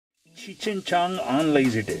Cheech and Chong on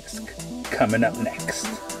Laserdisc, coming up next.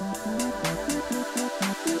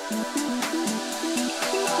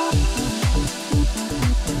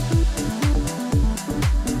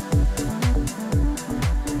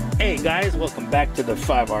 Hey guys, welcome back to the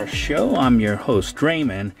 5-Hour Show. I'm your host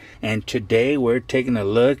Raymond, and today we're taking a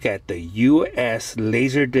look at the US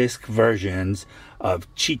Laserdisc versions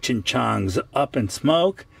of Cheech and Chong's Up in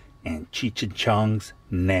Smoke and Cheech and Chong's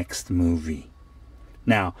Next Movie.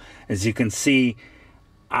 Now, as you can see,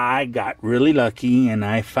 I got really lucky and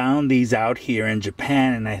I found these out here in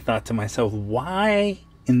Japan, and I thought to myself, why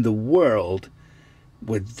in the world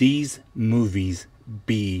would these movies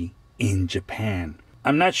be in Japan?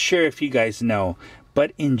 I'm not sure if you guys know,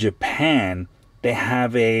 but in Japan, they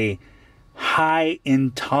have a high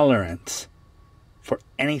intolerance for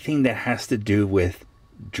anything that has to do with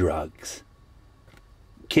drugs.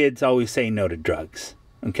 Kids always say no to drugs,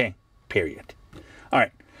 okay? Period. All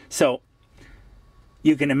right, so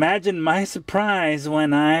you can imagine my surprise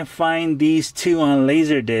when I find these two on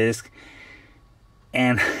Laserdisc,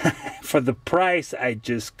 and for the price, I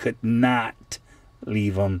just could not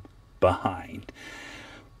leave them behind.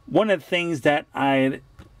 One of the things that I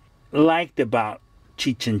liked about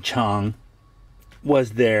Cheech and Chong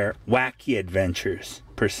was their wacky adventures,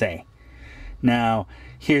 per se. Now,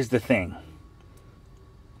 here's the thing.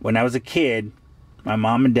 When I was a kid, my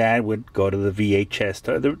mom and dad would go to the VHS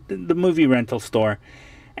store, the movie rental store,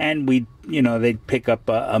 and they'd pick up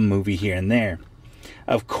a movie here and there.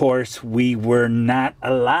 Of course, we were not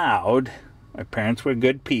allowed. My parents were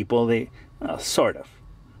good people. Sort of.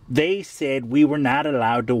 They said we were not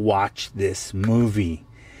allowed to watch this movie.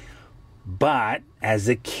 But as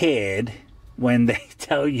a kid, when they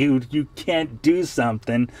tell you you can't do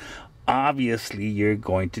something, obviously you're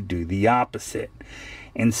going to do the opposite.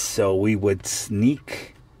 And so we would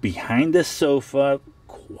sneak behind the sofa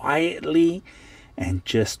quietly and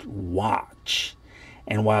just watch.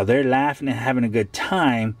 And while they're laughing and having a good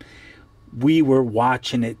time, we were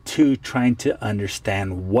watching it too, trying to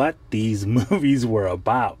understand what these movies were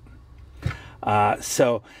about.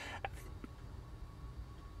 So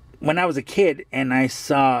when I was a kid and I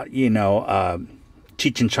saw,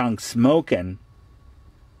 Cheech and Chong smoking,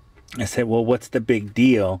 I said, well, what's the big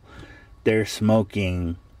deal? They're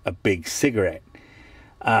smoking a big cigarette.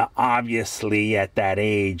 Obviously, at that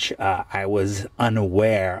age, I was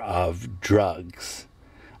unaware of drugs.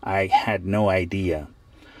 I had no idea.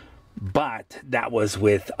 But that was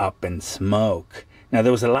with Up in Smoke. Now,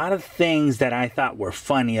 there was a lot of things that I thought were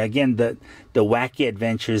funny. Again, the wacky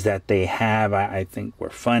adventures that they have, I think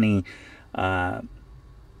were funny. But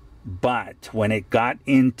when it got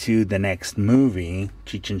into the next movie,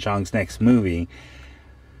 Cheech and Chong's next movie,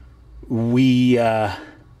 we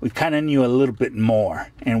kind of knew a little bit more,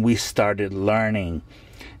 and we started learning.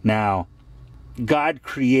 Now, God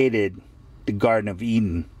created the Garden of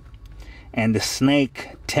Eden, and the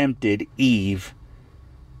snake tempted Eve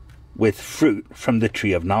with fruit from the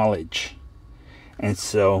tree of knowledge. And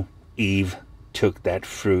so Eve took that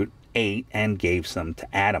fruit, ate, and gave some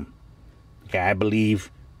to Adam. Okay, I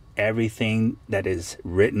believe everything that is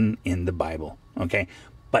written in the Bible. Okay,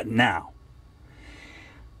 but now,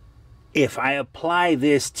 if I apply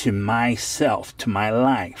this to myself, to my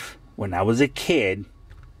life, when I was a kid,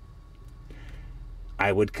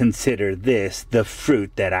 I would consider this the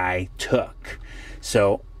fruit that I took.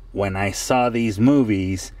 So when I saw these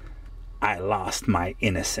movies, I lost my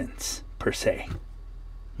innocence, per se.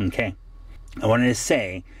 Okay? I wanted to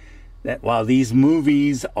say that while these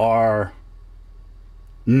movies are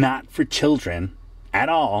not for children at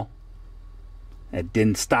all, it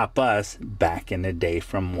didn't stop us back in the day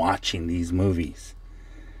from watching these movies.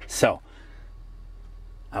 So,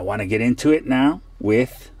 I want to get into it now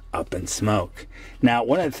with Up in Smoke. Now,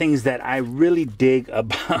 one of the things that I really dig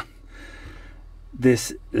about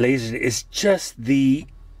this laser is just the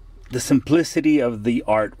simplicity of the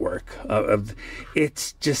artwork.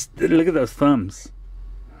 It's just, look at those thumbs.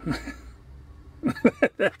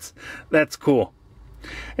 That's cool.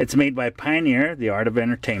 It's made by Pioneer, The Art of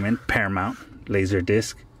Entertainment, Paramount,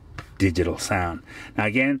 Laserdisc, Digital Sound. Now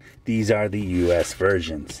again, these are the US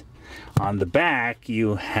versions. On the back,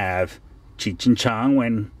 you have Cheech and Chong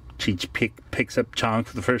when Cheech picks up Chong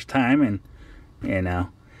for the first time, and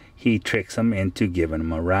he tricks him into giving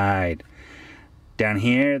him a ride. Down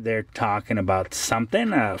here, they're talking about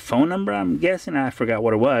something, a phone number, I'm guessing. I forgot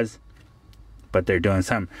what it was, but they're doing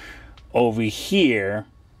something. Over here,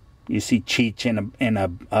 you see Cheech in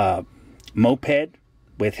a moped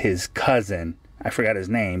with his cousin. I forgot his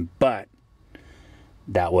name, but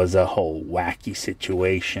that was a whole wacky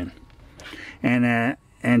situation. And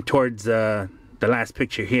towards the last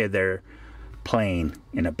picture here, they're playing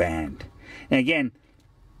in a band. And again,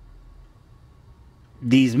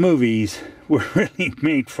 these movies were really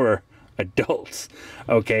made for adults.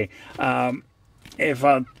 Okay, if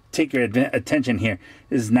I'll take your attention here,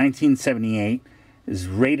 this is 1978. This is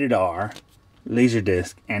rated R,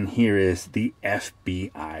 Laserdisc, and here is the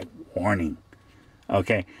FBI warning.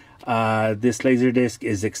 Okay, this Laserdisc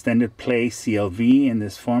is extended play CLV. In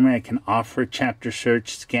this format, it can offer chapter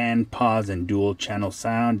search, scan, pause, and dual channel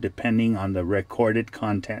sound depending on the recorded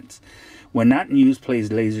contents. When not in use, plays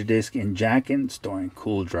Laserdisc in jacket and store in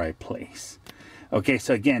cool, dry place. Okay,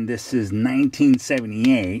 so again, this is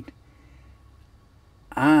 1978.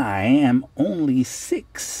 I am only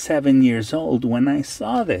 6-7 years old when I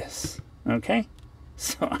saw this. Okay,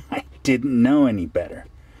 so I didn't know any better.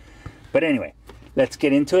 But anyway, let's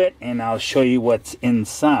get into it, and I'll show you what's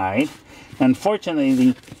inside.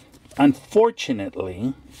 Unfortunately,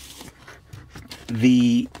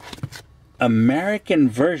 the American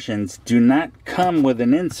versions do not come with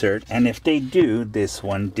an insert, and if they do, this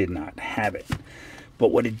one did not have it.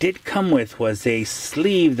 But what it did come with was a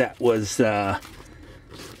sleeve that was a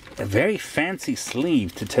very fancy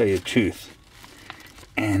sleeve, to tell you the truth.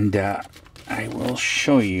 And I will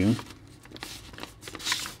show you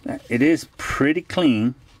that it is pretty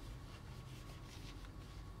clean.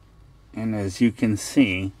 And as you can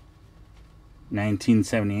see,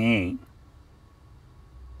 1978.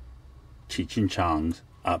 Cheech and Chong's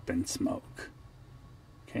Up in Smoke.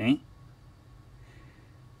 Okay.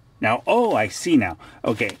 Now, oh, I see now.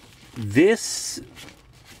 Okay, this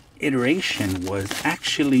iteration was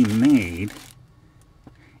actually made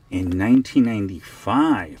in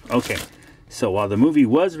 1995. Okay, so while the movie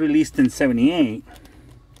was released in 78,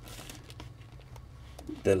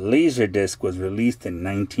 the Laserdisc was released in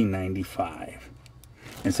 1995.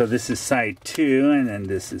 And so this is side 2, and then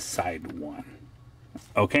this is side 1.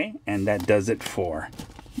 Okay, and that does it for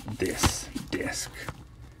this disc.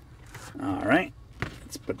 All right,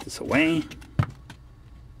 let's put this away.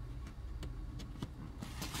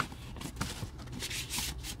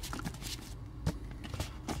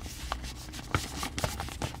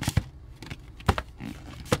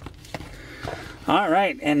 All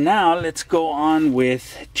right, and now let's go on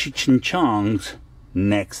with Cheech and Chong's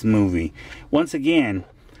next movie. Once again,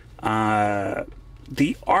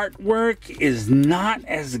 the artwork is not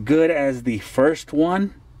as good as the first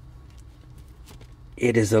one.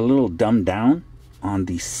 It is a little dumbed down on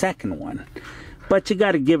the second one. But you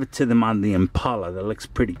got to give it to them on the Impala. That looks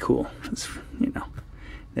pretty cool. It's, you know,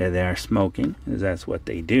 there they are smoking, because that's what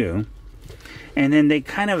they do. And then they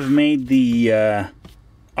kind of made the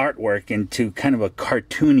artwork into kind of a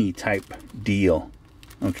cartoony type deal.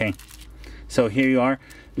 Okay, so here you are,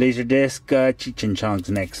 Laserdisc, Cheech and Chong's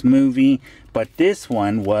next movie. But this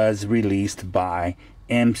one was released by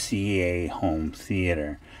MCA Home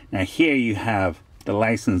Theater. Now here you have the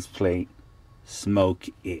license plate, Smoke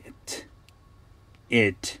It.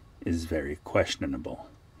 It is very questionable.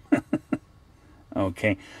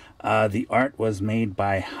 Okay, the art was made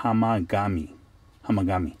by Hamagami.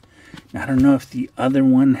 Now, I don't know if the other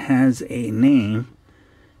one has a name,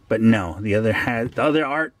 but no, the other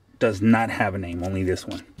art does not have a name, only this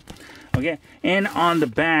one. Okay, and on the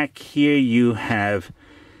back here you have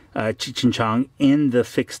Cheech and Chong in the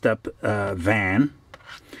fixed up van,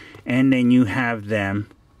 and then you have them,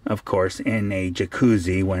 of course, in a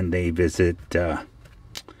jacuzzi when they visit a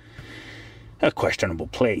questionable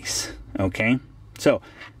place. Okay, so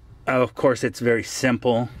of course it's very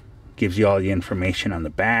simple, gives you all the information on the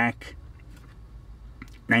back.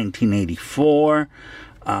 1984.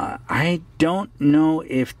 I don't know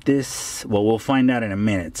if this, well, we'll find out in a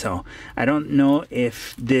minute. So I don't know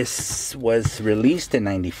if this was released in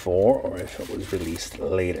 94 or if it was released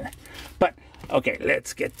later. But okay,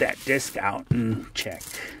 let's get that disc out and check.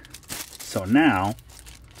 So now,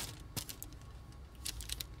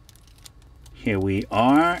 here we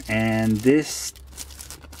are, and this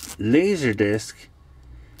Laserdisc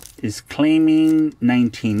is claiming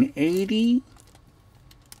 1980,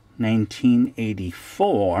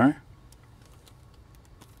 1984,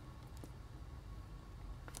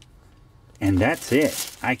 and that's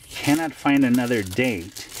it. I cannot find another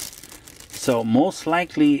date, so most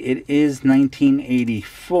likely it is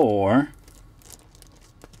 1984,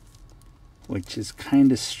 which is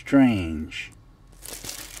kind of strange,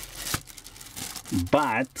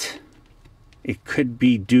 but it could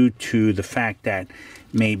be due to the fact that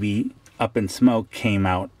maybe Up in Smoke came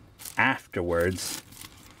out afterwards,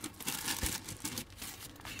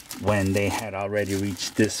 when they had already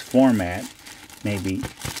reached this format. Maybe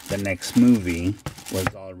the next movie was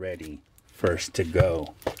already first to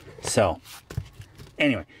go. So,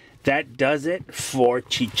 anyway, that does it for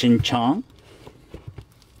Cheech and Chong.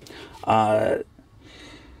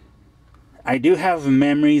 I do have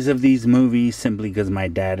memories of these movies simply because my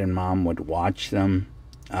dad and mom would watch them.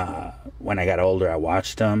 When I got older, I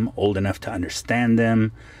watched them, old enough to understand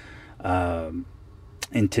them.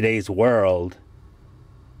 In today's world,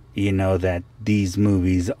 you know that these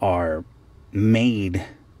movies are made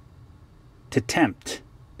to tempt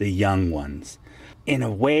the young ones. In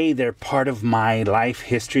a way, they're part of my life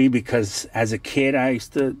history because as a kid, I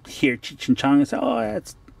used to hear Cheech and Chong and say, oh,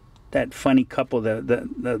 that's that funny couple,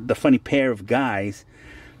 the funny pair of guys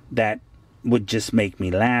that would just make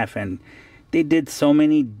me laugh. And they did so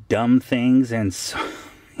many dumb things and so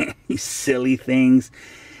many silly things.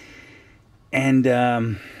 And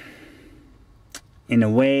in a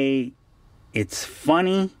way, it's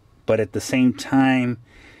funny, but at the same time,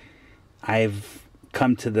 I've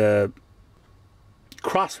come to the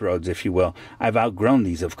crossroads, if you will. I've outgrown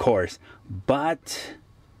these, of course, but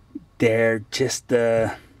they're just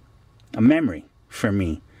a memory for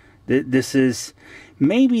me. This isn't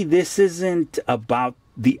about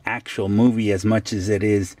the actual movie as much as it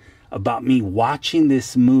is about me watching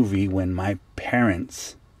this movie when my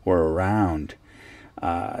parents were around.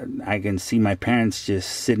 I can see my parents just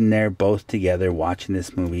sitting there both together watching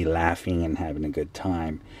this movie, laughing and having a good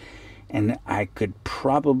time. And I could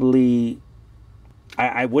probably...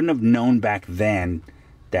 I wouldn't have known back then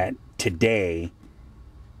that today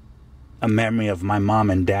a memory of my mom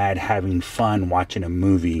and dad having fun watching a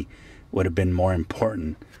movie would have been more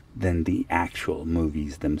important than the actual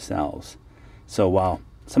movies themselves. So while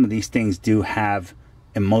some of these things do have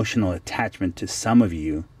emotional attachment to some of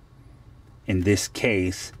you, in this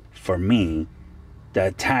case, for me, the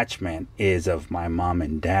attachment is of my mom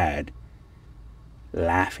and dad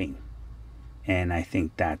laughing. And I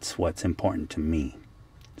think that's what's important to me.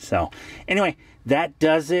 So, anyway, that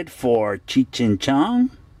does it for Cheech and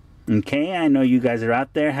Chong. Okay, I know you guys are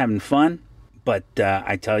out there having fun. But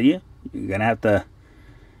I tell you, you're going to have to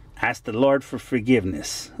ask the Lord for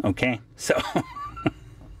forgiveness. Okay? So,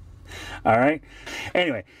 all right.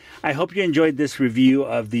 Anyway, I hope you enjoyed this review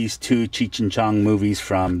of these two Cheech and Chong movies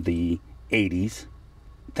from the 80s.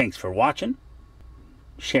 Thanks for watching.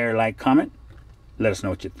 Share, like, comment. Let us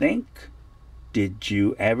know what you think. Did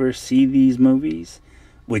you ever see these movies?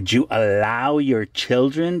 Would you allow your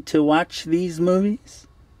children to watch these movies?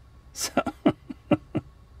 So,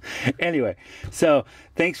 anyway, so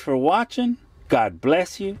thanks for watching. God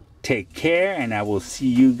bless you. Take care, and I will see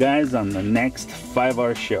you guys on the next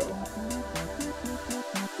 5-hour show.